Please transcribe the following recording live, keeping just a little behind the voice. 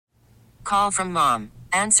Call from mom.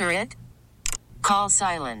 Answer it. Call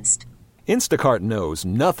silenced. Instacart knows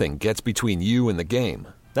nothing gets between you and the game.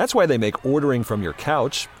 That's why they make ordering from your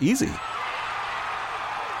couch easy.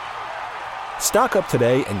 Stock up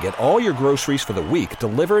today and get all your groceries for the week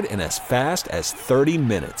delivered in as fast as 30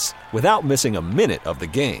 minutes without missing a minute of the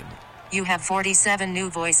game. You have 47 new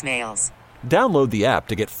voicemails. Download the app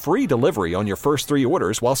to get free delivery on your first 3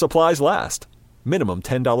 orders while supplies last. Minimum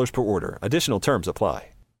 $10 per order. Additional terms apply.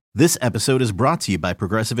 This episode is brought to you by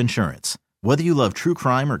Progressive Insurance. Whether you love true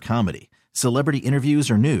crime or comedy, celebrity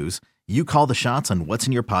interviews or news, you call the shots on what's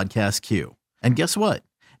in your podcast queue. And guess what?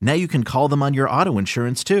 Now you can call them on your auto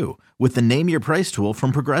insurance too with the Name Your Price tool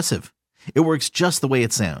from Progressive. It works just the way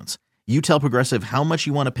it sounds. You tell Progressive how much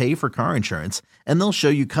you want to pay for car insurance, and they'll show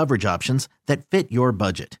you coverage options that fit your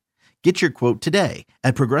budget. Get your quote today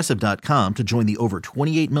at Progressive.com to join the over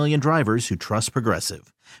 28 million drivers who trust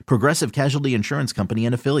Progressive. Progressive Casualty Insurance Company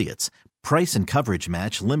and Affiliates. Price and coverage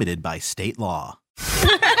match limited by state law.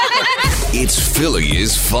 It's Philly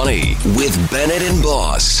is Funny with Bennett and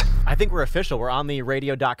Boss. I think we're official. We're on the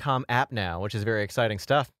radio.com app now, which is very exciting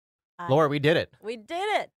stuff. Laura, we did it. We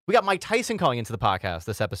did it. We got Mike Tyson calling into the podcast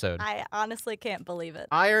this episode. I honestly can't believe it.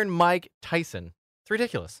 Iron Mike Tyson. It's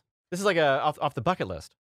ridiculous. This is like off the bucket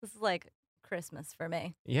list. This is like Christmas for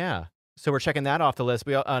me. Yeah. So we're checking that off the list.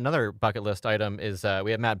 Another bucket list item is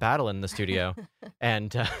we have Matt Battle in the studio.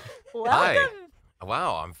 And Welcome. Hi.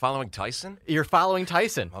 Wow, I'm following Tyson? You're following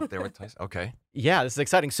Tyson. I'm up there with Tyson? Okay. Yeah, this is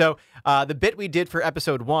exciting. So the bit we did for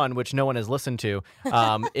episode 1, which no one has listened to,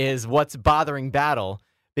 is what's bothering Battle.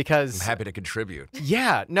 Because I'm happy to contribute.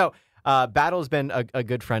 Yeah, no. Battle's been a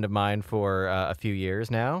good friend of mine for a few years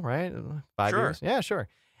now, right? 5 years? Yeah, sure.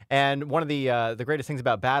 And one of the greatest things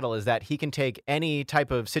about Battle is that he can take any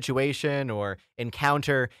type of situation or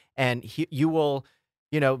encounter, and you will,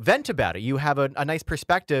 vent about it. You have a nice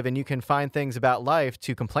perspective, and you can find things about life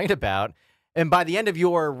to complain about. And by the end of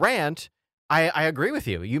your rant, I agree with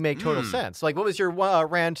you. You make total sense. Like, what was your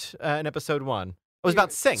rant in episode 1? It was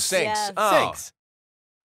about sinks. Sinks. Yes. Oh. Sinks.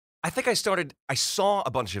 I think I saw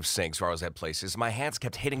a bunch of sinks where I was at places. My hands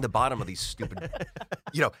kept hitting the bottom of these stupid,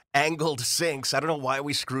 angled sinks. I don't know why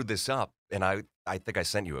we screwed this up. And I think I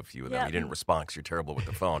sent you a few of them. Yeah. You didn't respond because you're terrible with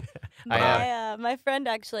the phone. My friend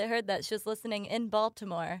actually heard that. She was listening in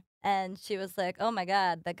Baltimore, and she was like, oh, my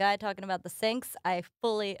God, the guy talking about the sinks, I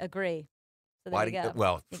fully agree. So there you go.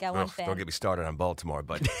 Well, you got one fan. Don't get me started on Baltimore,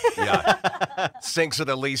 but yeah, sinks are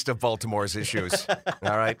the least of Baltimore's issues.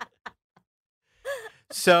 All right.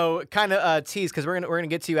 So kind of tease, because we're gonna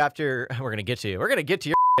get to you after we're gonna get to your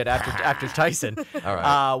shit after Tyson. All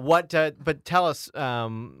right. But tell us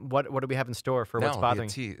what do we have in store for what's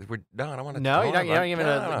bothering you? No, I don't want to. No, you're not even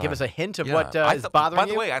gonna give us a hint of what is bothering you.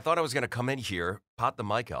 By the way, I thought I was gonna come in here, pot the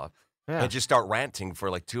mic up, and just start ranting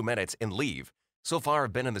for like 2 minutes and leave. So far,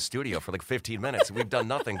 I've been in the studio for like 15 minutes, and we've done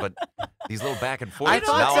nothing but these little back and forths.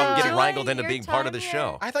 Now I'm getting wrangled into being part of the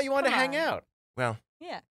show. I thought you wanted to hang out. Well,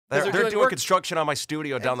 yeah. They're doing construction on my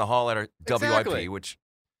studio down the hall at our WIP,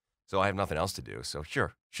 so I have nothing else to do. So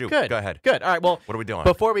sure, shoot, Good. Go ahead. Good. All right. Well, what are we doing?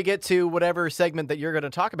 Before we get to whatever segment that you're going to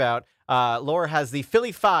talk about, Laura has the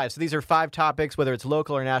Philly 5. So these are 5 topics, whether it's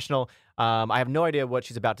local or national. I have no idea what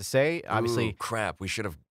she's about to say. Obviously, ooh, crap. We should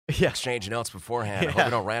have exchanged notes beforehand. I hope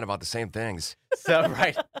we don't rant about the same things. So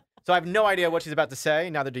right. So I have no idea what she's about to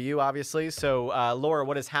say. Neither do you, obviously. So, Laura,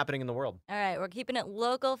 what is happening in the world? All right, we're keeping it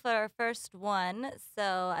local for our first one. So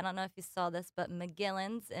I don't know if you saw this, but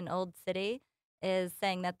McGillen's in Old City is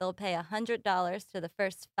saying that they'll pay $100 to the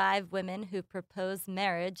first 5 women who propose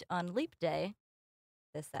marriage on Leap Day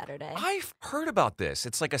this Saturday. I've heard about this.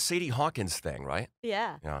 It's like a Sadie Hawkins thing, right?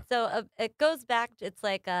 Yeah. So it goes back, it's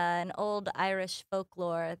like an old Irish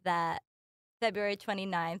folklore that February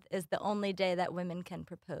 29th is the only day that women can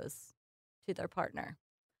propose to their partner.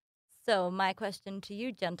 So my question to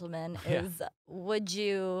you, gentlemen, is would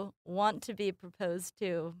you want to be proposed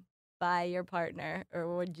to by your partner,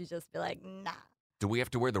 or would you just be like, nah? Do we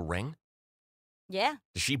have to wear the ring? Yeah.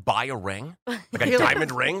 Does she buy a ring? Like a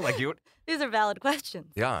diamond ring? Like you? These are valid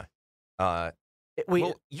questions. Yeah. Well,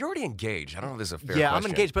 you're already engaged. I don't know if this is a fair question. Yeah, I'm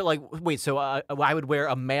engaged, but wait, so I would wear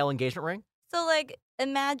a male engagement ring? So,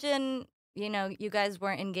 imagine, you guys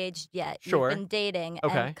weren't engaged yet. Sure. You've been dating,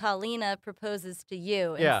 and Colina proposes to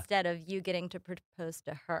you instead of you getting to propose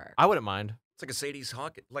to her. I wouldn't mind. It's like a Sadie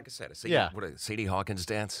Hawkins, like I said, a Sadie Hawkins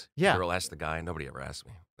dance. Yeah. Girl asked the guy. Nobody ever asked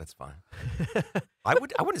me. That's fine. I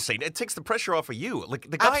wouldn't say it takes the pressure off of you. Like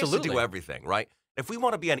the guy has to do everything, right? If we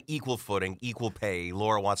want to be on equal footing, equal pay,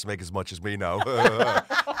 Laura wants to make as much as me now.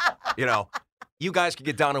 You guys can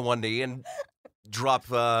get down on one knee and drop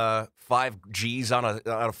 5 G's on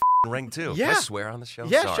a ring too. Yeah. Can I swear on the show?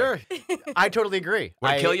 Yeah, Sorry. sure. I totally agree.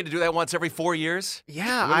 Would it kill you to do that once every 4 years?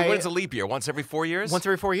 Yeah. When is a leap year? Once every 4 years? Once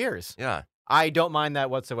every 4 years. Yeah. I don't mind that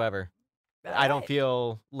whatsoever. Right. I don't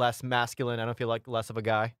feel less masculine. I don't feel like less of a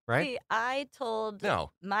guy, right? See, I told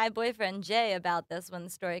my boyfriend Jay about this when the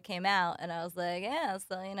story came out, and I was like, yeah,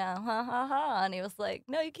 so, ha, ha, ha. And he was like,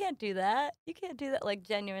 no, you can't do that. You can't do that. Like,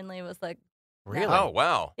 genuinely was like, Really? no. Oh,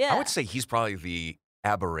 wow. Yeah. I would say he's probably the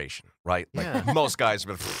aberration, right? Like Yeah. most guys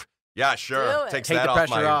have been, yeah, sure. Takes Take that the off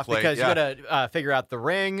pressure my off plate. because yeah. you got to figure out the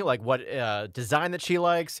ring, like what design that she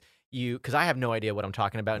likes. Because I have no idea what I'm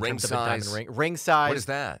talking about in Ring terms of a diamond size. ring. Ring size. What is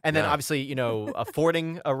that? And then Yeah. obviously,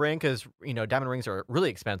 affording a ring because, diamond rings are really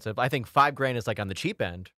expensive. I think $5,000 is like on the cheap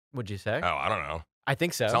end, would you say? Oh, I don't know. I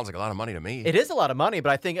think so. Sounds like a lot of money to me. It is a lot of money,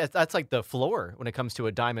 but I think that's like the floor when it comes to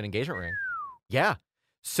a diamond engagement ring. Yeah.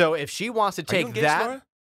 So if she wants to Are you take engaged, that. Laura?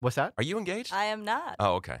 What's that? Are you engaged? I am not.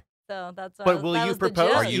 Oh, okay. So that's why. But will that you was the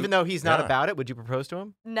propose? joke. Even though he's not Yeah. about it, would you propose to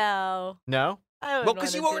him? No. No? I Well, don't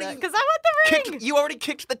 'cause you because already I want the ring. You already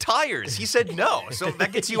kicked the tires. He said no, so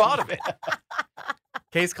that gets you out of it.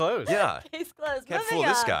 Case closed. Yeah. Case closed. Can't Moving fool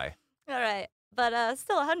this on. guy. All right, but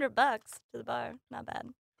still $100 to the bar. Not bad.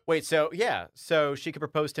 Wait, so she could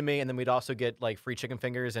propose to me, and then we'd also get like free chicken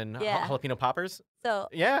fingers and Yeah. jalapeno poppers. So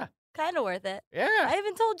Yeah, kind of worth it. yeah. I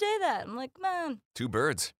even told Jay that. I'm like, come on. 2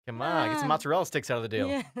 birds. Come on, get some mozzarella sticks out of the deal.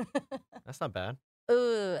 Yeah. That's not bad.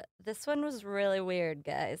 Ooh, this one was really weird,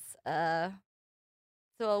 guys.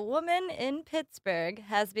 So a woman in Pittsburgh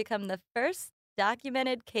has become the first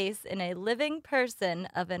documented case in a living person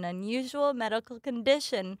of an unusual medical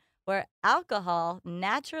condition where alcohol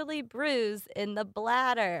naturally brews in the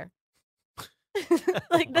bladder.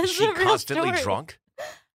 Like this Is is she a real constantly story. drunk?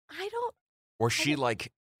 I don't. Or she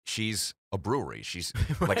like she's a brewery. She's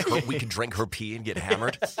like her, we can drink her pee and get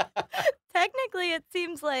hammered. Technically, it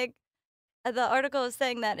seems like the article is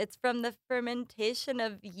saying that it's from the fermentation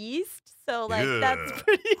of yeast. So, like, that's Ugh.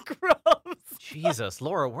 pretty gross. Jesus,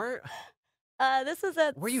 Laura, where? This is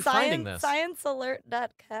at Where are you finding this?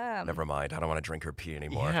 ScienceAlert.com. Never mind. I don't want to drink her pee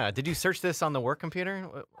anymore. Yeah, did you search this on the work computer?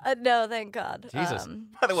 No, thank God. Jesus.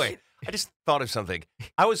 By the way, I just thought of something.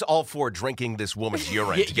 I was all for drinking this woman's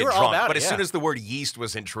urine Yeah, to you get were all drunk, about but it, as soon yeah. as the word yeast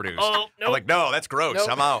was introduced, Oh, I'm like, no, that's gross. Nope.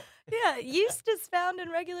 I'm out. Yeah, yeast is found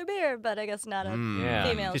in regular beer, but I guess not a Yeah,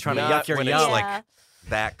 female. she's trying to Not yuck your when yum. it's like Yeah.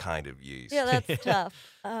 that kind of yeast. Yeah, that's tough.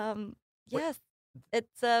 Yes,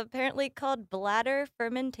 it's apparently called bladder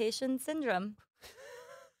fermentation syndrome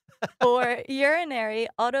or urinary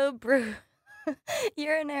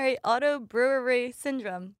autobrewery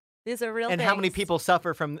syndrome. These are real And things. how many people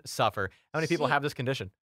suffer? How many people She- have this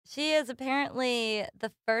condition? She is apparently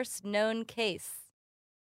the first known case.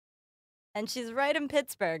 And she's right in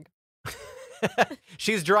Pittsburgh.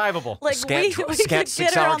 She's drivable. Like Scant we could 6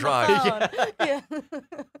 get her hour on drive. the phone. Yeah.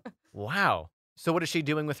 Wow. So what is she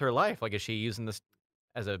doing with her life? Like, is she using this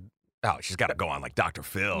as a? Oh, she's got to go on like Dr.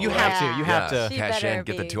 Phil. You right? have to. You have Yeah. to. She Cash better in,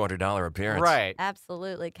 get the be. $200 appearance. Right.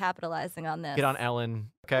 Absolutely capitalizing on this. Get on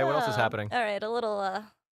Ellen. Okay. What else is happening? All right, a little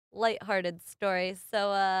lighthearted story.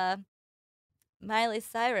 So, Miley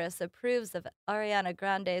Cyrus approves of Ariana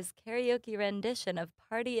Grande's karaoke rendition of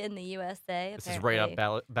 "Party in the USA." This is right up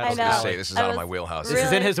apparently. Battle's I I was going to know. say, alley. this is I out of was my wheelhouse. This is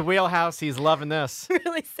in really- his wheelhouse. He's loving this.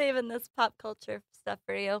 Really saving this pop culture stuff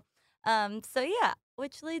for you. So yeah,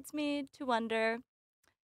 which leads me to wonder,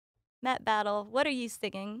 Matt Battle, what are you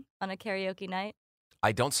singing on a karaoke night?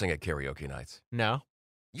 I don't sing at karaoke nights. No.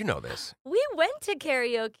 You know this. We went to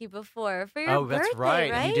karaoke before for your Oh, birthday, that's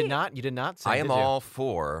right. right? You did not. You did not sing. I am did you? all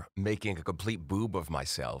for making a complete boob of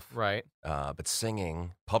myself, Right. but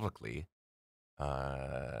singing publicly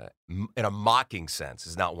in a mocking sense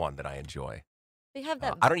is not one that I enjoy. We have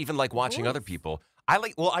that. I don't even like watching other voice. people.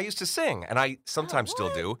 I used to sing, and I sometimes still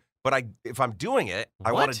what? do. But if I'm doing it,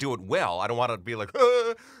 I want What? to do it well. I don't want to be like,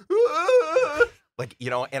 like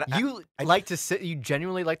and You like to sing? You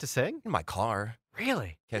genuinely like to sing? in my car.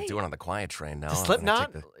 Really? Can't do it on the quiet train now. To I'm gonna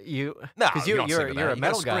Slipknot? take You? No, because you don't sing you're to that. a You gotta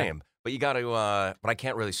metal guy. scream, but you got to. But I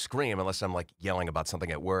can't really scream unless I'm like yelling about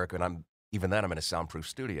something at work, and even then I'm in a soundproof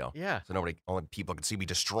studio. Yeah. So only people can see me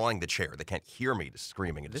destroying the chair. They can't hear me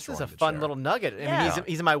screaming and This is destroying a the fun chair. little nugget. I mean, Yeah.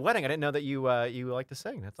 he's in my wedding. I didn't know that you like to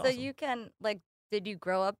sing. That's So awesome. you can did you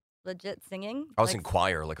grow up legit singing? I was Like, in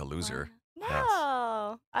choir like a loser, No, Yes.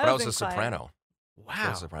 I but I was in a choir. soprano. Wow. I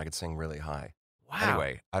was a soprano. I could sing really high. Wow.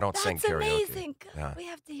 Anyway, I don't sing That's karaoke. amazing. Yeah. We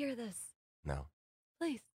have to hear this, No.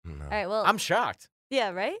 please. No. All right. Well, I'm shocked. yeah,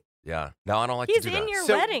 right. Yeah. No, I don't like He's to do in that. your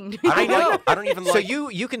So- wedding. I I don't know. like- I don't even So like.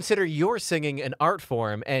 you consider your singing an art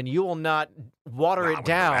form, and you will not water Nah, I it wouldn't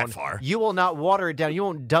go that down. far. You will not water it down. You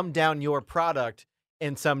won't dumb down your product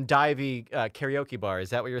in some divey karaoke bar. Is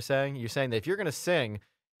that what you're saying? You're saying that if you're going to sing,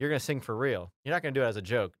 you're going to sing for real. You're not going to do it as a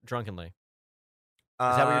joke, drunkenly. Is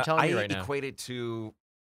that what you're telling me right now? I equate it to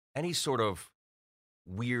any sort of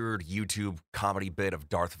weird YouTube comedy bit of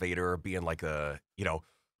Darth Vader being like the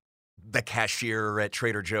cashier at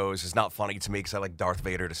Trader Joe's is not funny to me because I like Darth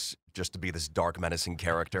Vader just to be this dark, menacing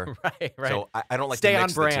character. Right. So I don't like Stay to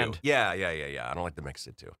mix on brand. the two. Yeah. I don't like to mix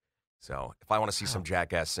it too. So if I want to see some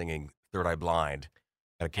jackass singing Third Eye Blind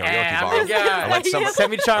at a karaoke bar, I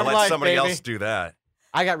let somebody else do that.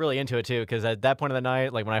 I got really into it too because at that point of the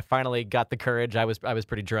night, like when I finally got the courage, I was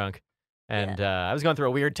pretty drunk, and I was going through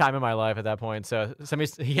a weird time in my life at that point. So Laura's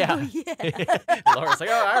like,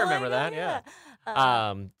 "Oh, I remember that." Yeah.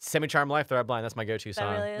 Semi-Charmed Life, Third Eye Blind. That's my go-to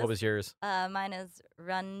song. Really what was yours? Mine is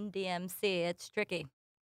Run DMC. It's tricky.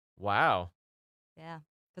 Wow. Yeah,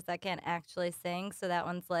 because I can't actually sing, so that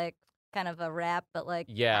one's like kind of a rap, but like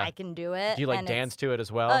I can do it. Do you like dance to it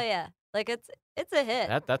as well? Oh yeah, like it's a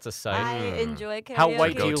hit. That's a sight. I enjoy karaoke. How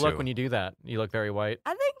white do you look when you do that? You look very white.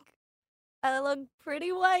 I think I look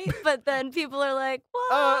pretty white, but then people are like,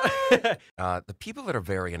 "What?" The people that are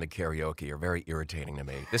very into karaoke are very irritating to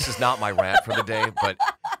me. This is not my rant for the day, but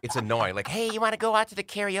it's annoying. Like, hey, you want to go out to the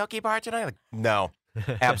karaoke bar tonight? Like, no,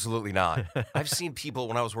 absolutely not. I've seen people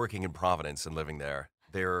when I was working in Providence and living there.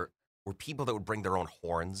 There were people that would bring their own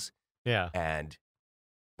horns. Yeah. And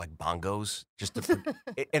like bongos just to,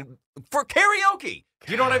 and for karaoke.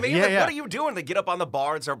 Do you know what I mean? Yeah, What are you doing? They get up on the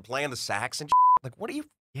bar and start playing the sax and like, what are you?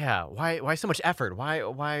 Yeah. Why so much effort? Why?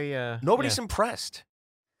 Nobody's impressed.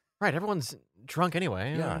 Right. Everyone's drunk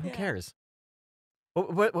anyway. Yeah. Who cares?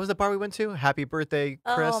 What was the bar we went to? Happy Birthday,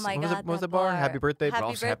 Chris. Oh my God! What was the bar? Happy Birthday.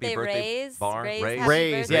 Happy Birthday bar.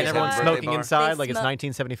 Raise. Yeah, and everyone's smoking inside like it's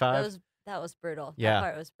 1975. That was brutal. Yeah. That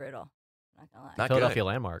part was brutal. Not gonna lie. Philadelphia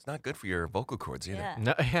landmark. It's not good for your vocal cords either. Yeah.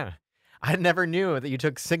 No, yeah. I never knew that you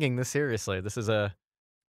took singing this seriously. This is a...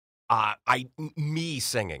 Me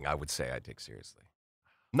singing, I would say I take seriously.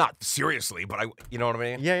 Not seriously, but you know what I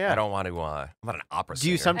mean? Yeah. I don't want to, I'm not an opera singer.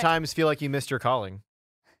 Do you sometimes feel like you missed your calling?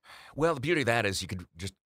 Well, the beauty of that is you could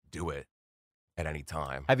just do it at any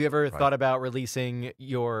time. Have you ever thought about releasing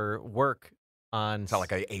your work on... It's not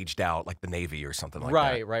like I aged out like the Navy or something like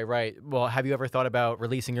that. Right. Well, have you ever thought about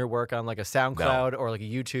releasing your work on like a SoundCloud or like a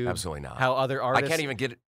YouTube? Absolutely not. How other artists... I can't even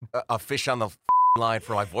get a fish on the line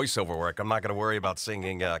for my voiceover work. I'm not going to worry about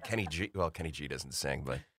singing Kenny G. Well, Kenny G doesn't sing,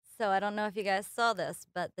 but... So I don't know if you guys saw this,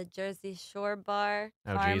 but the Jersey Shore bar,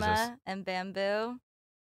 Karma and Bamboo,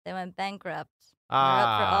 they went bankrupt. They're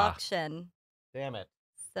up for auction. Damn it.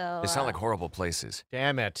 So they sound like horrible places.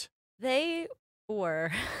 Damn it. They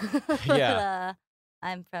were. Yeah.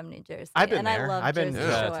 I'm from New Jersey. I've been and there. I love I've been Jersey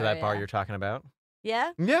to Shore, that bar you're talking about.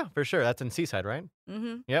 Yeah? Yeah, for sure. That's in Seaside, right?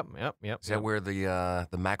 Mm-hmm. Yep. Is that where the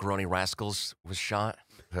Macaroni Rascals was shot?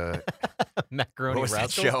 Macaroni what was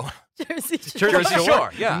Rascals? that show? Jersey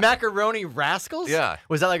Shore. Yeah. Macaroni Rascals? Yeah.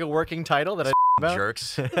 Was that like a working title that I about?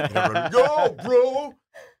 Jerks. Yo, bro.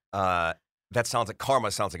 That sounds like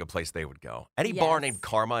Karma sounds like a place they would go. Any bar named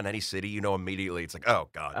Karma in any city, you know immediately it's like, oh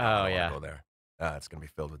God, I don't want to go there. It's gonna be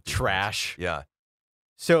filled with trash. Yeah.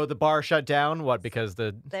 So the bar shut down. What? Because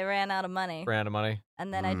they ran out of money.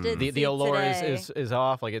 And then I did the allure is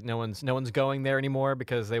off. Like no one's going there anymore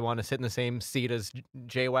because they want to sit in the same seat as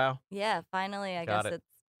JWoww. Yeah. Finally, I guess it's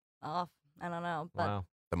off. I don't know. But wow.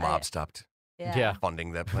 The mob stopped. Yeah.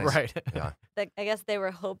 Funding that place. Right. Yeah. I guess they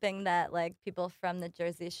were hoping that like people from the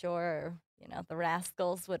Jersey Shore, or, the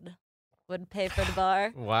Rascals would pay for the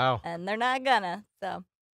bar. Wow. And they're not gonna. So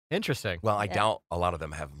interesting. Well, I doubt a lot of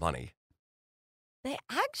them have money. They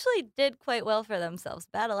actually did quite well for themselves.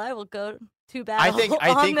 Battle, I will go to battle.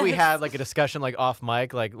 I think we had like a discussion like off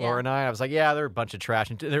mic, like Laura and I. I was like, yeah, they're a bunch of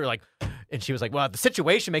trash, and they were like, and she was like, well, the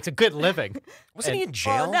situation makes a good living. Wasn't he in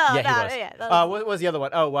jail? No, he was. Yeah, what was the other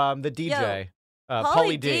one? Oh, the DJ.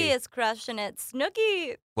 Pauly D is crushing it.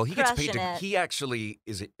 Snooki. Well, he gets paid to. He actually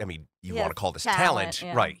is. I mean, you want to call this talent,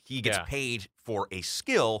 right? He gets paid for a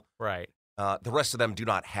skill, right? The rest of them do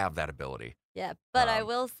not have that ability. Yeah, but I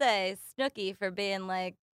will say Snooki for being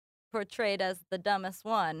like portrayed as the dumbest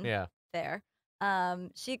one. Yeah. There.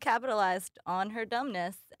 She capitalized on her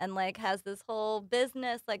dumbness and like has this whole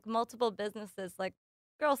business, like multiple businesses. Like,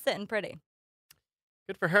 girl sitting pretty.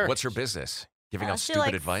 Good for her. What's her business? Giving out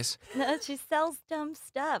stupid advice? No, she sells dumb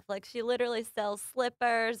stuff. Like she literally sells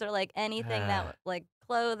slippers or like anything that like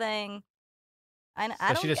clothing.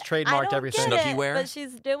 So she just trademarked everything. Snooki wear? But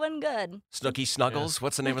she's doing good. Snooki Snuggles? Yeah.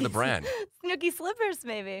 What's the name of the brand? Snooki Slippers,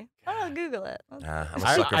 maybe. I'll Google it. I'm a sucker for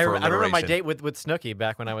alliteration. I remember my date with Snooki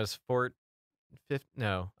back when I was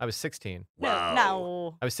No, I was 16. Wow.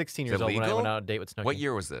 No. I was 16 Is years it old when I legal? went on a date with Snooki. What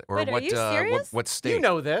year was it? Or Wait, are what? you serious? What state? You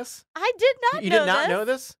know this. I did not You know did not this. know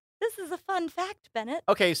this? This is a fun fact, Bennett.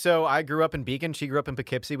 Okay, so I grew up in Beacon. She grew up in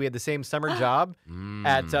Poughkeepsie. We had the same summer job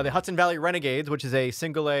at the Hudson Valley Renegades, which is a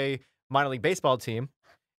single-A minor league baseball team.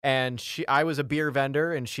 And I was a beer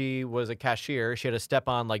vendor, and she was a cashier. She had to step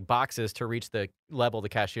on like boxes to reach the level of the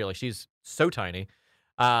cashier. Like she's so tiny.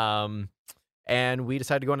 And we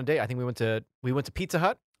decided to go on a date. I think we went to Pizza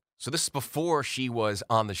Hut. So this is before she was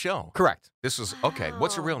on the show. Correct. This was okay.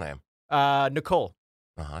 What's her real name? Nicole.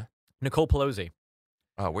 Nicole Pelosi.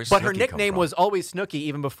 Oh, where's But Snooki her come nickname from? was always Snooki,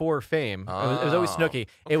 even before fame. It was always Snooki.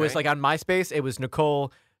 It was okay. like on MySpace. It was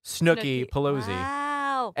Nicole Snooki Pelosi.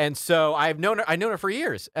 Wow. And so I've known her for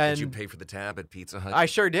years. And Did you pay for the tab at Pizza Hut? I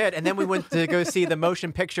sure did. And then we went to go see the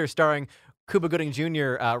motion picture starring Cuba Gooding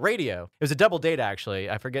Jr. Radio. It was a double date, actually.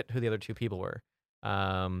 I forget who the other two people were.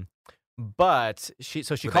 But she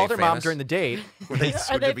Were called they her mom famous? during the date. Were they Are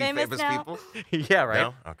soon they to be famous famous now? people? Yeah, right.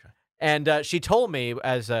 No? Okay. And she told me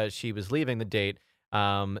as she was leaving the date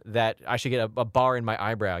that I should get a bar in my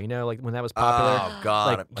eyebrow. You know, like when that was popular. Oh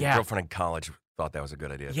God! Like, My yeah. girlfriend in college thought that was a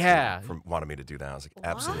good idea. Yeah. Wanted me to do that. I was like, Why?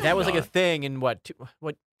 absolutely. That was like a not. thing in what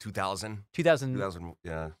 2000, 2000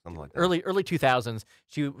 yeah, something like that. early 2000s.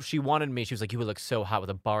 She wanted me. She was like, you would look so hot with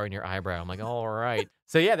a bar in your eyebrow. I'm like, all right.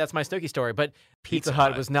 So yeah, that's my Snooki story. But Pizza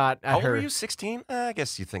Hut was not at How old her. were you? 16? I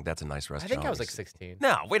guess you think that's a nice I restaurant. think I was like 16.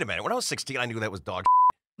 No, wait a minute. When I was 16, I knew that was dog.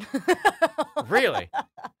 Really?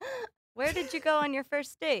 Where did you go on your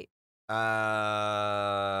first date?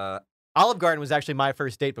 Olive Garden was actually my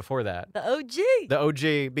first date before that. The OG. The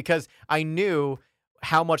OG, because I knew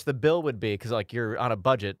how much the bill would be, because like you're on a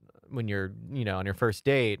budget when you're, on your first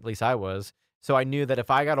date, at least I was. So I knew that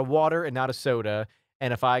if I got a water and not a soda,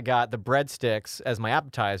 and if I got the breadsticks as my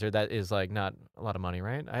appetizer, that is like not a lot of money,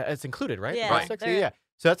 right? It's included, right? Yeah, The breadsticks? they're- Yeah.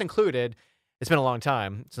 So that's included. It's been a long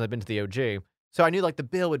time since I've been to the OG. So I knew like the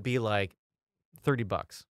bill would be like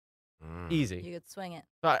 $30. Easy. You could swing it.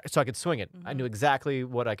 So I could swing it. I knew exactly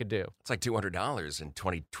what I could do. It's like $200 in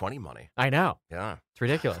 2020 money. I know. Yeah. It's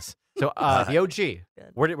ridiculous. So the OG.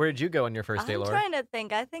 Where did you go on your first date, I'm Laura? trying to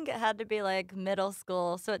think. I think it had to be like middle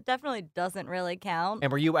school, so it definitely doesn't really count.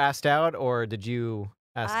 And were you asked out, or did you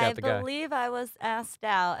ask out the guy? I believe I was asked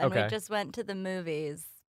out, and Okay. we just went to the movies.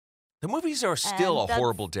 The movies are still And a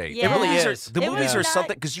horrible date. yeah. It really The movies is. Are, the It movies was are not-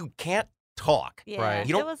 something because you can't talk. Yeah, Right.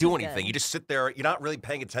 You it don't do wasn't anything. good. You just sit there. You're not really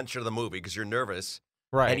paying attention to the movie because you're nervous.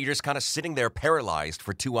 Right. And you're just kind of sitting there paralyzed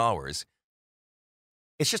for 2 hours.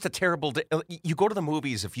 It's just a terrible day. You go to the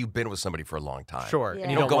movies if you've been with somebody for a long time. Sure. Yeah.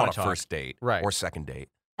 And You you don't go on want a to talk. first date Right. or second date.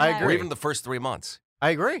 I And agree. Or even the first 3 months. I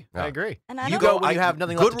agree. Yeah. I agree. And I You don't- go when you have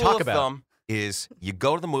nothing good left to rule talk of about. thumb is you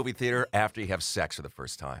go to the movie theater after you have sex for the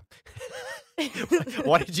first time.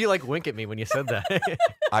 Why did you like wink at me when you said that?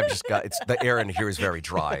 I've just got the air in here is very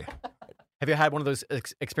dry. Have you had one of those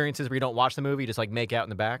experiences where you don't watch the movie, you just like make out in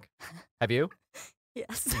the back? Have you?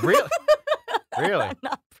 Yes. Really? Really? I'm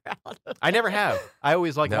not proud of it. I never have. I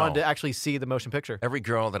always No. wanted to actually see the motion picture. Every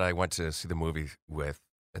girl that I went to see the movie with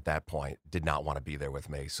at that point did not want to be there with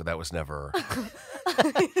me, so that was never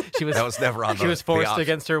She was that was never on. she was forced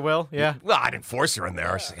against her will. Yeah. Well, I didn't force her in there.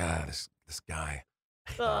 I was like, this guy.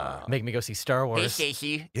 Make me go see Star Wars.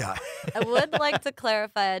 Yeah. I would like to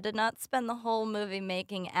clarify, I did not spend the whole movie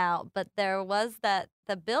making out, but there was the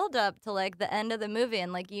build up to like the end of the movie,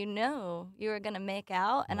 and like you were gonna make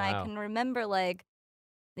out, and I Wow. can remember like,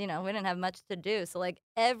 we didn't have much to do, so like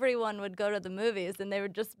everyone would go to the movies, and they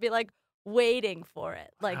would just be like waiting for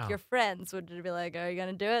it. Like Wow. your friends would be like, "Are you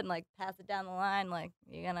gonna do it?" And like pass it down the line, like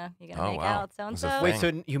you gonna Oh, make wow. out so and Was it so. Wait,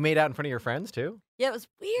 so you made out in front of your friends too? Yeah, it was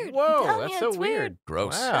weird. I'm Whoa, telling that's you, so it's weird.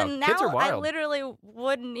 Gross. Wow, And kids now are wild. I literally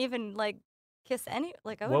wouldn't even like kiss any.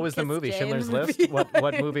 Like I What wouldn't was the kiss movie? Jay in Schindler's the List? movie.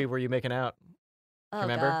 What movie were you making out? Oh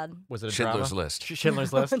Remember? God. Was it a Schindler's drama? List.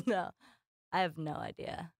 Schindler's List? No, I have no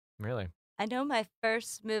idea. Really? I know my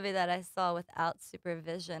first movie that I saw without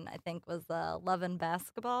supervision, I think, was Love and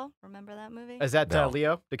Basketball. Remember that movie? Is that No.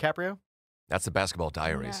 Leo DiCaprio? That's the Basketball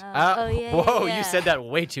Diaries. No. Oh, Oh yeah. whoa, yeah, you said that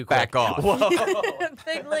way too quick. Back off. Whoa.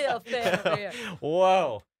 Big Leo fan over here.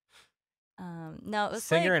 Whoa. No, it was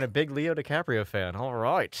Singer like, and a big Leo DiCaprio fan. All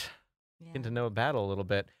right. yeah. Getting to know Battle a little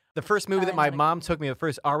bit. The first movie that I my know. mom took me, the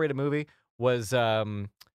first R-rated movie, was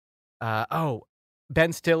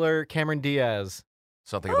Ben Stiller, Cameron Diaz,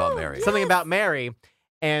 Something about Oh, Mary. yeah. something about Mary.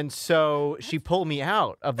 And so she pulled me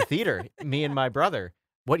out of the theater, me and my brother.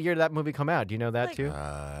 What year did that movie come out? Do you know that Like, too?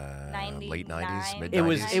 Late 90s, 99. mid 90s.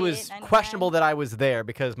 It was 98, questionable that I was there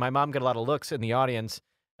because my mom got a lot of looks in the audience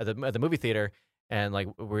at the movie theater, and like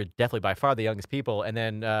we're definitely by far the youngest people. And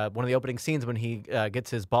then one of the opening scenes when he gets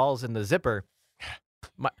his balls in the zipper,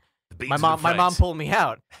 my mom pulled me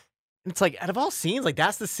out. It's like, out of all scenes, like,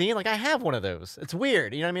 that's the scene. Like, I have one of those. It's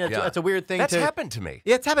weird. You know what I mean? It's a weird thing. That's happened to me.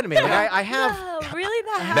 Yeah, it's happened to me. Like, I have. No, really?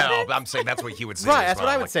 That happened? No, I'm saying that's what he would say. Right, that's what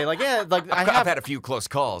I would say. Like, yeah, like, I've had a few close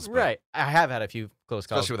calls. Right. I have had a few close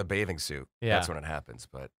calls. Especially with a bathing suit. Yeah. That's when it happens.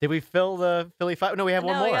 But did we fill the Philly 5? No, we have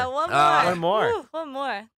one more. We got one more. One more. Woo, one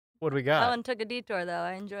more. What do we got? That one took a detour, though.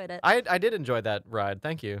 I enjoyed it. I did enjoy that ride.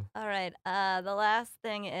 Thank you. All right. The last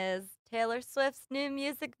thing is Taylor Swift's new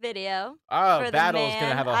music video. Oh, for Battle's going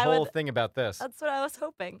to have a whole thing about this. That's what I was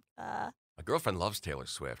hoping. my girlfriend loves Taylor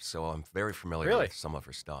Swift, so I'm very familiar Really? with some of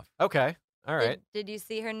her stuff. Okay. All right. Did you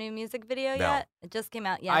see her new music video No. yet? It just came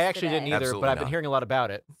out yesterday. I actually didn't either, Absolutely but I've been not. hearing a lot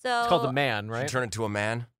about it. So It's called The Man, right? She turned into a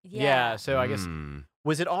man? Yeah. So I guess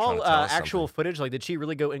was it all Trying to tell us actual something. footage? Like, did she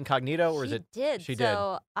really go incognito, or is she it? did. She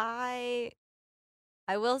so I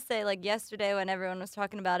will say, like, yesterday when everyone was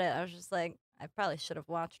talking about it, I was just like, I probably should have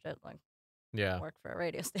watched it. Like, Yeah. work for a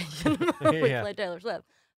radio station where we Yeah. play Taylor Swift.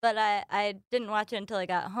 But I didn't watch it until I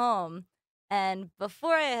got home. And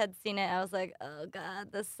before I had seen it, I was like, oh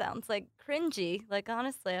God, this sounds like cringy. Like,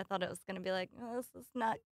 honestly, I thought it was gonna be like, oh, this is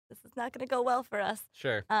not gonna go well for us.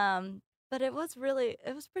 Sure. But it was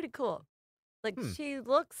pretty cool. Like, she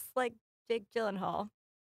looks like Jake Gyllenhaal.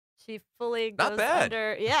 She fully Not goes bad.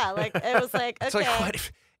 under. Yeah, like, it was like, okay. It's like,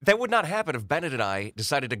 what? That would not happen if Bennett and I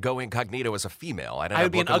decided to go incognito as a female. I'd end I up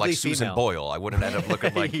would be an looking like ugly Susan female. Boyle. I wouldn't end up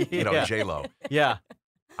looking like, Yeah. J-Lo. Yeah.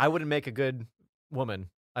 I wouldn't make a good woman,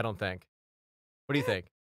 I don't think. What do you think?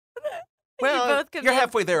 Well, You both could you're be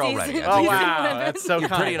halfway there decent- already. I Oh, think decent wow. women. That's so You're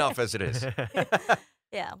kind. pretty enough as it is.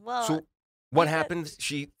 Yeah, well. So what yeah, happened?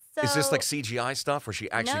 Is this like so- CGI stuff, or she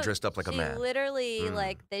actually No, dressed up like a she man? literally,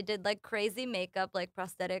 like, they did, like, crazy makeup, like,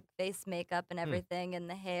 prosthetic face makeup and everything, and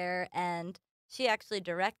the hair, and she actually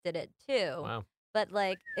directed it, too. Wow. But,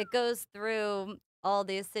 like, it goes through all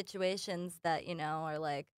these situations that, are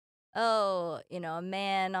like, oh, a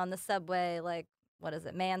man on the subway, like, what is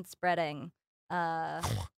it, man spreading.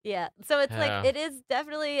 Yeah. So it's Yeah. like, it is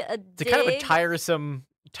definitely a It's a kind of a tiresome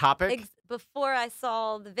topic. Before I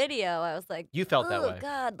saw the video, I was like, You felt that oh, way.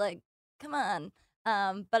 God, like, come on.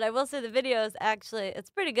 But I will say the video is actually, it's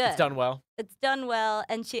pretty good. It's done well. It's done well.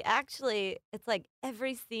 And she actually, it's like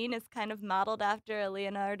every scene is kind of modeled after a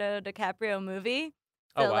Leonardo DiCaprio movie.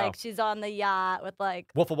 So, Oh, wow. like, she's on the yacht with, like,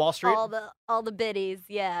 Wolf of Wall Street? all the biddies.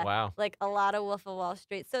 Yeah. Wow. Like, a lot of Wolf of Wall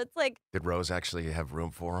Street. So it's like, Did Rose actually have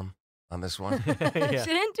room for him on this one? she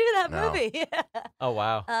didn't do that No. movie. Yeah. Oh,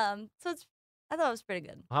 wow. So I thought it was pretty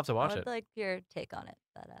good. I'll have to watch I it. would like your take on it.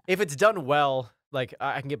 But, If it's done well, like,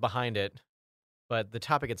 I can get behind it. But the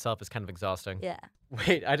topic itself is kind of exhausting. yeah.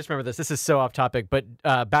 Wait, I just remember this. This is so off topic. But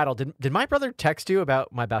Battle, did my brother text you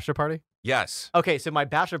about my bachelor party? Yes. Okay, so my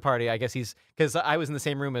bachelor party, I guess because I was in the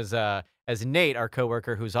same room as Nate, our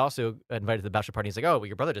coworker, who's also invited to the bachelor party. He's like, "Oh, well,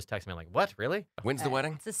 your brother just texted me." I'm like, "What? Really?" When's the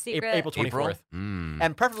wedding? It's a secret. April 24th. Mm.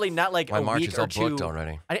 And preferably not like My a March week is or all two. booked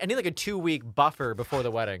already. I need like a 2-week buffer before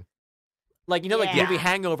the wedding. Like, like the Yeah. movie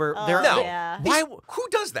Hangover. Oh, There, No. yeah. Why? Who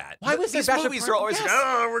does that? Why was These there bachelor movies party? are always Yes. like,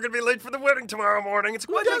 oh, we're gonna be late for the wedding tomorrow morning. It's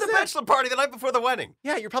why do does the that? bachelor party the night before the wedding?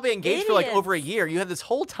 Yeah, you're probably engaged for like Idiots. over a year. You had this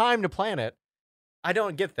whole time to plan it. I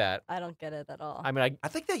don't get that. I don't get it at all. I mean, I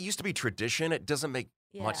think that used to be tradition. It doesn't make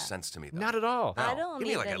much Yeah. sense to me, though. not at all. I No. don't Give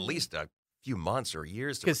me like at even- least a few months or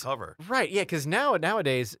years to 'Cause- recover. Right, yeah, because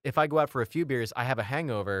nowadays, if I go out for a few beers, I have a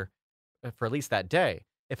hangover for at least that day.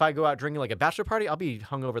 If I go out drinking like a bachelor party, I'll be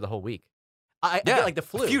hungover the whole week. I get like the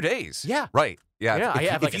flu. A few days. Yeah. Right. Yeah. Yeah, I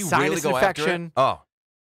have, like, a you sinus really go after infection. it, oh,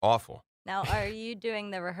 awful. Now, are you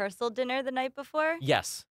doing the rehearsal dinner the night before?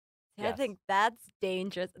 Yes. I Yes. think that's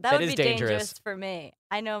dangerous. That That would is be dangerous. for me.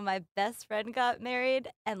 I know my best friend got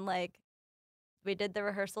married, and like we did the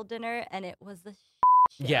rehearsal dinner, and it was a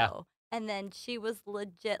show. Yeah. And then she was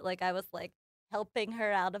legit. Like, I was like helping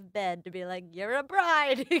her out of bed to be like, "You're a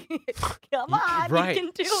bride. Come on, right. you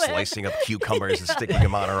can do it." Slicing up cucumbers and sticking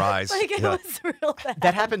them on her eyes. Like, it Yeah. was real bad.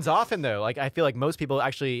 That happens often, though. Like, I feel like most people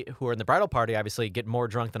actually who are in the bridal party obviously get more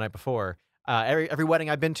drunk the night before. Every wedding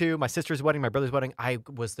I've been to, my sister's wedding, my brother's wedding, I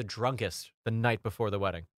was the drunkest the night before the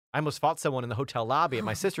wedding. I almost fought someone in the hotel lobby at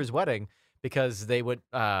my sister's wedding because they would.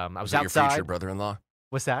 I was it your outside. future brother-in-law?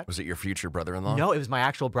 What's that? Was it your future brother-in-law? No, it was my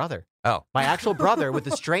actual brother. Oh. My actual brother with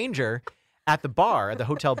a stranger at the bar, at the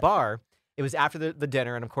hotel bar. It was after the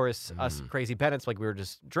dinner, and of course, us crazy Bennetts, like we were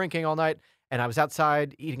just drinking all night. And I was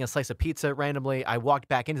outside eating a slice of pizza randomly. I walked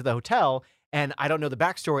back into the hotel, and I don't know the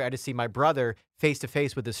backstory. I just see my brother face to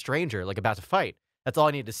face with this stranger, like about to fight. That's all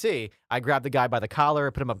I needed to see. I grabbed the guy by the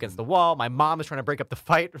collar, put him up against the wall. My mom was trying to break up the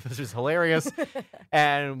fight, which was hilarious.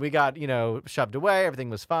 And we got, shoved away. Everything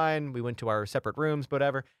was fine. We went to our separate rooms,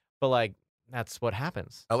 whatever. But like, that's what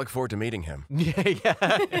happens. I look forward to meeting him.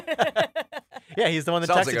 Yeah. Yeah, he's the one that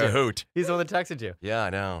Sounds texted like a you. hoot. He's the one that texted you. Yeah, I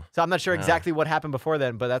know. So I'm not sure exactly what happened before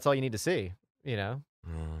then, but that's all you need to see. I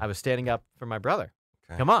Mm. was standing up for my brother.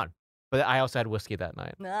 Okay. Come on. But I also had whiskey that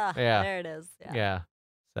night. Ah, Yeah. there it is. Yeah.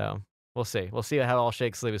 So we'll see. We'll see how it all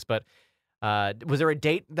shakes loose. But was there a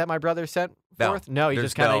date that my brother sent forth? No, he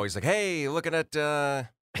just kind of. He's like, hey, looking at,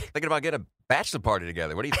 thinking about getting a bachelor party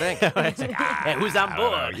together. What do you think? Hey, who's on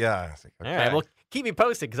board? Yeah. Like, All right. Well, keep me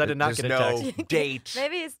posted because I did not There's get a text. no date,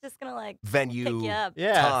 Maybe he's just going to like venue, pick you up.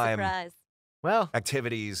 Yeah. time, Surprise. Well,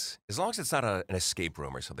 activities. As long as it's not an escape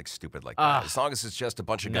room or something stupid like that. As long as it's just a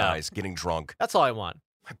bunch of guys getting drunk. that's all I want.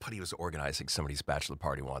 My buddy was organizing somebody's bachelor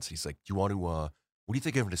party once. He's like, do you want to, what do you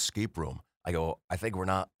think of an escape room? I go, I think we're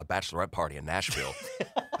not a bachelorette party in Nashville.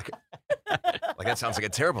 like that sounds like a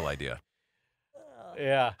terrible idea.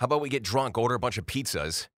 Yeah. How about we get drunk, order a bunch of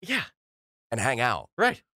pizzas, Yeah. and hang out,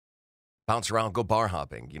 Right. bounce around, go bar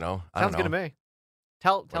hopping? I Sounds don't know. good to me.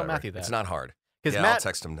 Tell Whatever. Matthew that. It's not hard. Because Yeah, Matt, I'll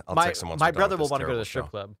text him. I'll my, text him once. my we're done brother with will this want to go to terrible the strip show.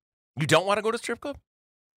 club. You don't want to go to the strip club?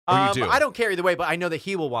 Or you do? I don't care either way, but I know that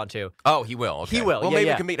he will want to. Oh, he will. Okay. He will, Well, yeah, maybe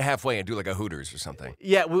yeah. we can meet halfway and do like a Hooters or something.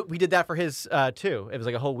 Yeah, we did that for his too. It was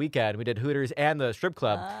like a whole weekend. We did Hooters and the strip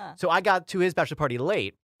club. So I got to his bachelor party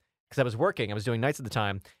late because I was working. I was doing nights at the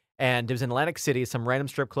time. And it was in Atlantic City, some random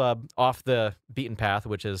strip club off the beaten path,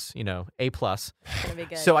 which is, A+. Gonna be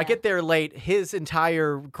good, So I yeah. get there late. His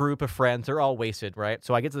entire group of friends are all wasted, right?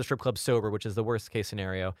 So I get to the strip club sober, which is the worst case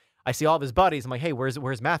scenario. I see all of his buddies. I'm like, hey,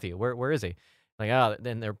 where's Matthew? Where is he? Like, oh,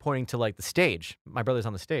 then they're pointing to like the stage. My brother's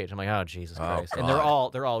on the stage. I'm like, oh, Jesus Christ. And they're God. all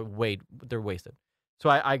they're wasted. So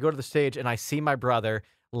I go to the stage and I see my brother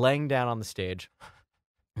laying down on the stage.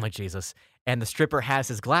 I'm like, Jesus. And the stripper has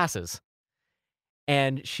his glasses.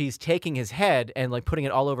 And she's taking his head and like putting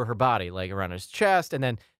it all over her body, like around his chest, and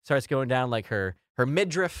then starts going down like her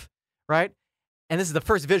midriff, right? And this is the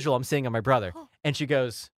first visual I'm seeing of my brother. And she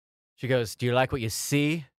goes, do you like what you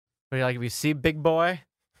see? What do you like what you see, big boy?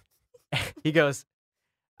 He goes,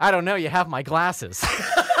 I don't know, you have my glasses.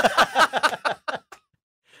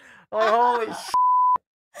 Oh, holy shit.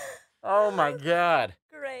 Oh my God.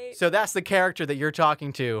 Great. So that's the character that you're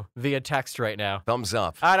talking to via text right now. Thumbs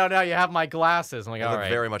up. I don't know, you have my glasses. I'm like, I all look right.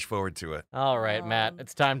 very much forward to it. All right, Matt,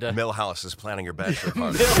 it's time to... Millhouse is planning your bachelor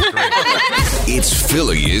party. It's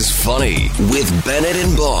Philly is Funny with Bennett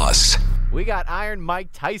and Boss. We got Iron Mike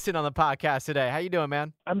Tyson on the podcast today. How you doing,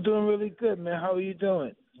 man? I'm doing really good, man. How are you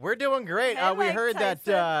doing? We're doing great. Hey, We Mike heard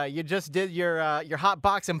that you just did your hot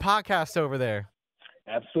boxing podcast over there.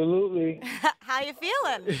 Absolutely. How you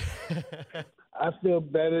feeling? I feel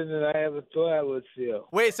better than I ever thought I would feel.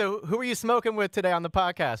 Wait, so who are you smoking with today on the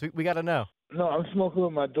podcast? We got to know. No, I'm smoking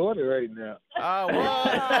with my daughter right now. Oh,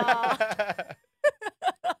 what?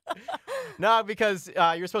 No, because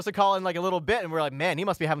you're supposed to call in like a little bit, and we're like, man, he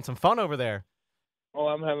must be having some fun over there. Oh,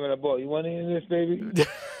 I'm having a ball. You want to hear this, baby?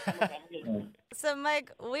 So,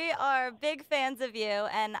 Mike, we are big fans of you,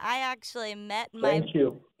 and I actually met Thank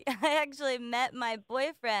you. I actually met my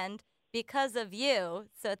boyfriend because of you.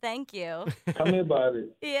 So, thank you. Tell me about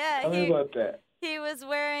it. Yeah, Tell me about that. he was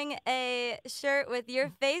wearing a shirt with your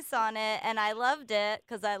face on it, and I loved it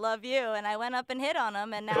because I love you. And I went up and hit on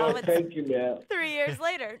him, and now Oh, it's thank you, man. 3 years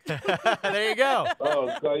later. There you go.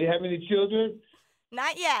 Oh, God. You have any children?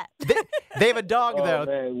 Not yet. They have a dog, Oh, though.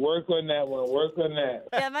 man. Work on that one. Work on that.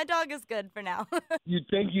 Yeah, my dog is good for now. You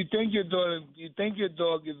think your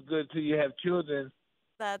dog is good till you have children.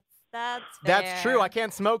 That's fair. That's true. I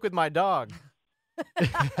can't smoke with my dog.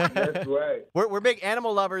 That's right. We're big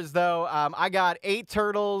animal lovers, though. I got 8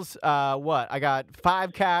 turtles. I got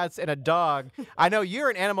 5 cats and a dog. I know you're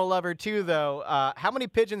an animal lover too, though. How many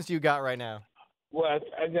pigeons do you got right now? Well,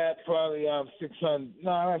 I got probably 600.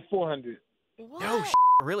 No, I have 400. What? No,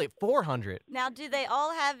 really, 400. Now, do they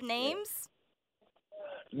all have names?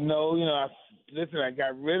 No, I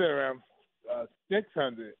got rid of around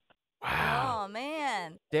 600. Oh,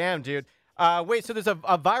 man. Damn, dude. Wait, so there's a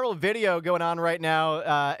viral video going on right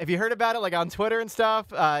now. Have you heard about it, like on Twitter and stuff?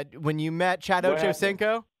 When you met Chad What happened?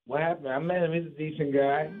 Ochocinco? What happened? I met him. He's a decent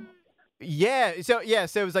guy. Yeah. So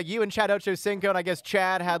it was like you and Chad Ochocinco, and I guess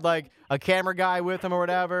Chad had like a camera guy with him or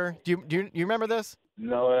whatever. Do you remember this?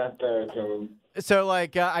 No, that's third. So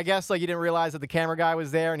like I guess like you didn't realize that the camera guy was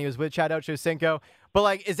there and he was with Chad Ochocinco. But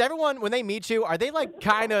like, is everyone when they meet you, are they like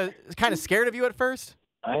kind of scared of you at first?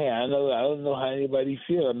 I don't know how anybody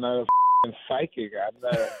feels. I'm not a psychic. I'm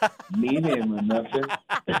not a medium or nothing.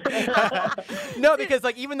 No, because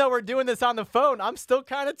like even though we're doing this on the phone, I'm still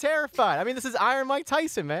kind of terrified. I mean, this is Iron Mike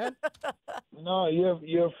Tyson, man. No,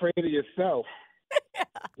 you're afraid of yourself.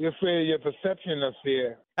 You're afraid of your perception of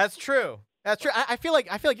fear. That's true. That's true. I feel like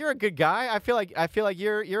you're a good guy. I feel like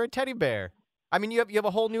you're a teddy bear. I mean, you have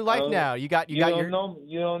a whole new life now. You don't know me.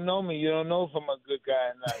 You don't know me. You don't know if I'm a good guy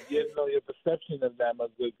or not. You don't know your perception of that I'm a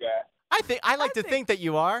good guy. I like to think that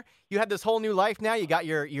you are. You have this whole new life now. You got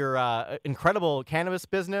your incredible cannabis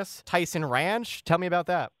business, Tyson Ranch. Tell me about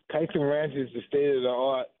that. Tyson Ranch is the state of the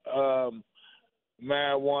art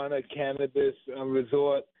marijuana cannabis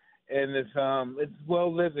resort, and it's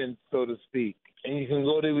well living, so to speak. And you can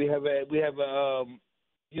go there. We have a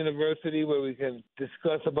university where we can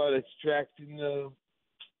discuss about extracting the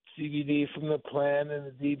CBD from the plant and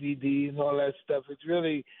the DVD and all that stuff. It's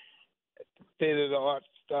really state of the art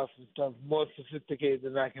stuff and stuff more sophisticated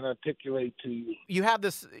than I can articulate to you. You have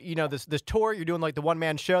this, this tour. You're doing like the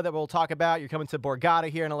one-man show that we'll talk about. You're coming to Borgata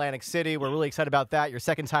here in Atlantic City. We're really excited about that. Your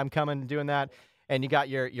second time coming and doing that. And you got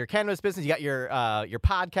your cannabis business. You got your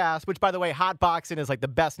podcast, which, by the way, Hot Boxing is like the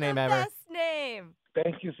best name ever. Best name.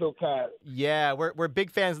 Thank you so kind. Yeah, we're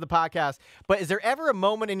big fans of the podcast. But is there ever a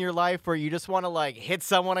moment in your life where you just want to like hit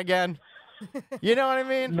someone again? You know what I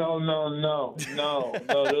mean? No.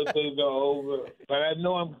 Those days are over. But I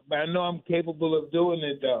know I'm capable of doing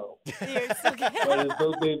it though. You're so good. But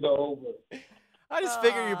those days are over. I just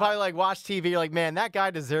figured you probably like watch TV. You're like, man, that guy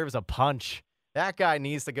deserves a punch. That guy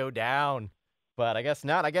needs to go down. But I guess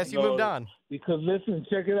not. I guess you moved on. Because listen,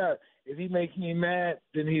 check it out. If he makes me mad,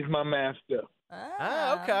 then he's my master.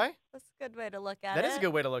 Okay. That's a good way to look at it. That is a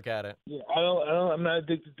good way to look at it. Yeah, I'm not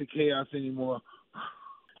addicted to chaos anymore.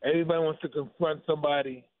 Everybody wants to confront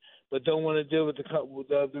somebody, but don't want to deal with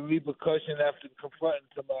the repercussion after confronting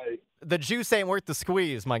somebody. The juice ain't worth the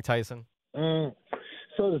squeeze, Mike Tyson. So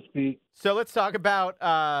to speak. So let's talk about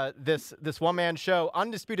this one-man show,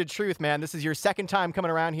 Undisputed Truth, man. This is your second time coming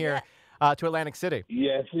around here to Atlantic City.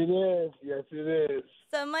 Yes, it is. Yes, it is.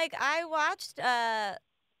 So, Mike, I watched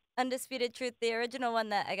Undisputed Truth, the original one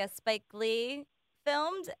that I guess Spike Lee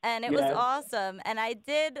filmed, and it was awesome. And I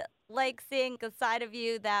did like seeing the side of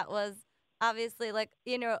you that was obviously like,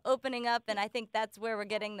 opening up, and I think that's where we're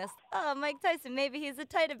getting this, Mike Tyson, maybe he's a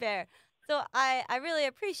teddy bear. So I really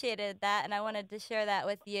appreciated that, and I wanted to share that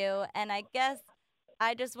with you. And I guess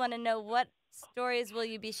I just want to know, what stories will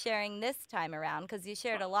you be sharing this time around? Because you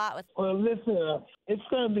shared a lot with... Well, listen, it's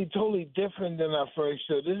going to be totally different than our first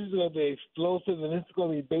show. This is going to be explosive, and this is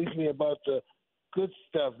going to be basically about the good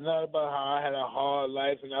stuff, not about how I had a hard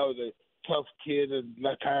life and I was a tough kid and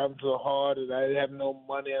like times were hard and I didn't have no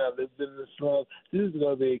money and I lived in the slums. This is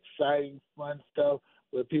going to be exciting, fun stuff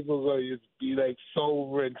where people are going to just be like so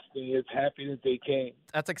rich and just happy that they came.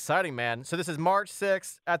 That's exciting, man. So this is March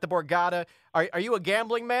 6th at the Borgata. Are you a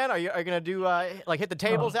gambling man? Are you going to do like hit the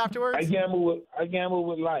tables afterwards? I gamble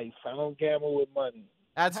with life. I don't gamble with money.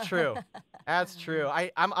 That's true. That's true.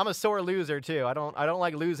 I'm a sore loser too. I don't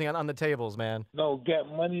like losing on the tables, man. No,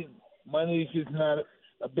 money is just not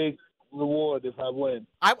a big reward if I win.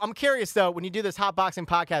 I'm curious though, when you do this hot boxing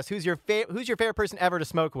podcast, who's your favorite person ever to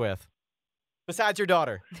smoke with, besides your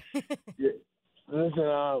daughter? Yeah. Listen,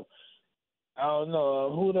 I don't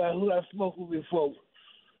know who I smoked with before.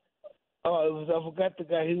 I forgot the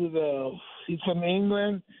guy. He's from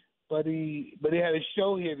England, but he had a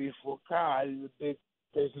show here before. God, he's a big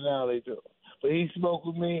personality too. But he smoked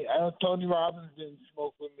with me. Tony Robbins didn't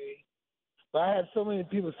smoke with me. But I had so many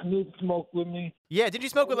people. Snoop smoked with me. Yeah, did you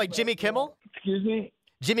smoke with like Jimmy Kimmel? Excuse me?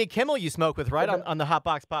 Jimmy Kimmel you smoke with, right, on the Hot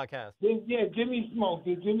Box podcast? Yeah, Jimmy smoked.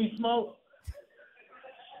 Did Jimmy smoke?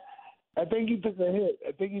 I think he took a hit.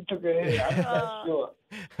 I'm not sure.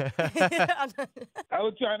 I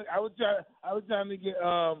was trying to get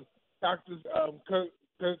Dr.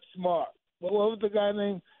 Kurt Smart. What was the guy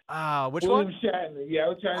name? Which William one? Shatner. Yeah, I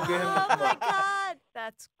was trying to get him. Oh my God,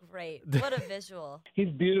 that's great! What a visual. He's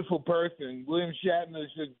a beautiful person. William Shatner is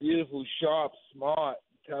just beautiful, sharp, smart.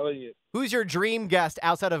 I'm telling you. Who's your dream guest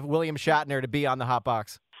outside of William Shatner to be on the Hot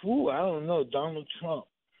Box? Ooh, I don't know. Donald Trump.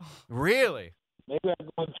 Really? Maybe I'm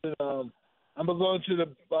going to the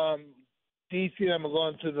DC. I'm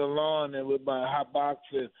going to the lawn and with my hot box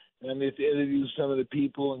and I'm going to interview some of the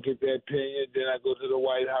people and get their opinion. Then I go to the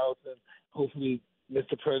White House and hopefully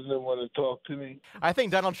Mr. President want to talk to me. I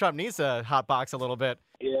think Donald Trump needs a hot box a little bit.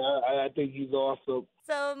 Yeah, I think he's also.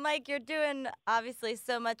 So, Mike, you're doing obviously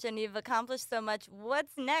so much and you've accomplished so much.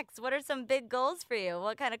 What's next? What are some big goals for you?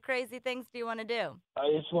 What kind of crazy things do you want to do?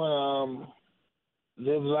 I just want to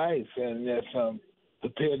live life and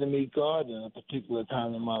prepare to meet God in a particular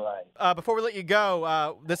time in my life. Before we let you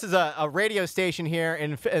go, this is a radio station here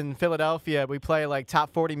in Philadelphia. We play like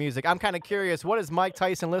top 40 music. I'm kind of curious, what is Mike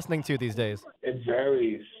Tyson listening to these days? It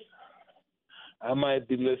varies. I might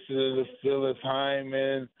be listening to Phyllis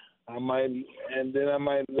Hyman. I might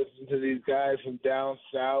listen to these guys from down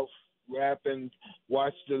south, rap and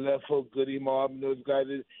watch the Left Hook, Goody Mob, and those guys.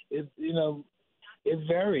 It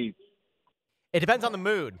varies. It depends on the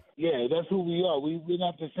mood. Yeah, that's who we are. We're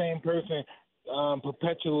not the same person,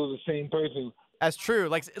 perpetual the same person. That's true.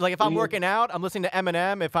 Like if I'm working out, I'm listening to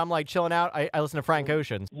Eminem. If I'm like chilling out, I listen to Frank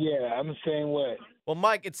Ocean. Yeah, I'm the same way. Well,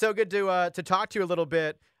 Mike, it's so good to talk to you a little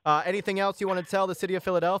bit. Anything else you want to tell the city of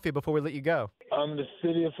Philadelphia before we let you go? The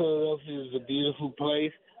city of Philadelphia is a beautiful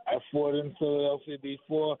place. I fought in Philadelphia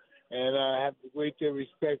before, and I have great deal of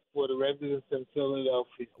respect for the residents in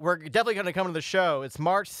Philadelphia. We're definitely going to come to the show. It's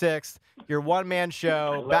March 6th, your one-man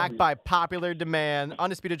show, backed by popular demand,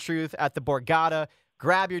 Undisputed Truth at the Borgata.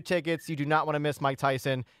 Grab your tickets. You do not want to miss Mike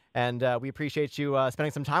Tyson, and we appreciate you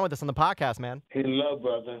spending some time with us on the podcast, man. Hey, love,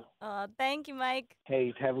 brother. Thank you, Mike.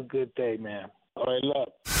 Hey, have a good day, man. All right, love.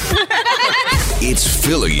 It's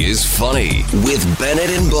Philly is Funny with Bennett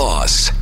and Boss.